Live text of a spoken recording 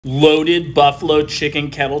Loaded Buffalo Chicken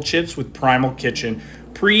Kettle Chips with Primal Kitchen.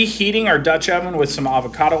 Preheating our Dutch oven with some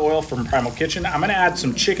avocado oil from Primal Kitchen. I'm going to add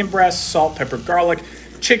some chicken breast, salt, pepper, garlic,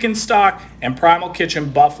 chicken stock, and Primal Kitchen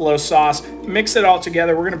buffalo sauce. Mix it all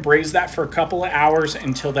together. We're going to braise that for a couple of hours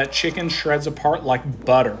until that chicken shreds apart like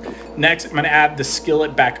butter. Next, I'm going to add the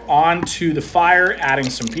skillet back onto the fire, adding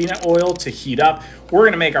some peanut oil to heat up. We're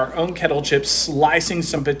going to make our own kettle chips, slicing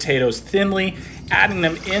some potatoes thinly, adding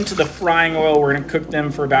them into the frying oil. We're going to cook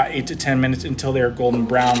them for about 8 to 10 minutes until they are golden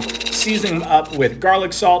brown. Seasoning them up with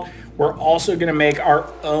garlic salt. We're also going to make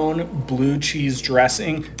our own blue cheese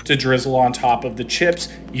dressing to drizzle on top of the chips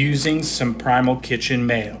using some Primal Kitchen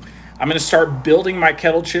mayo. I'm going to start building my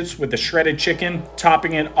kettle chips with the shredded chicken,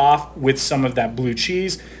 topping it off with some of that blue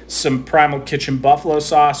cheese, some Primal Kitchen buffalo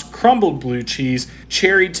sauce, crumbled blue cheese,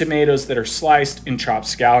 cherry tomatoes that are sliced, and chopped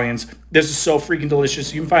scallions. This is so freaking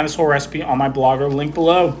delicious. You can find this whole recipe on my blog or link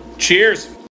below. Cheers!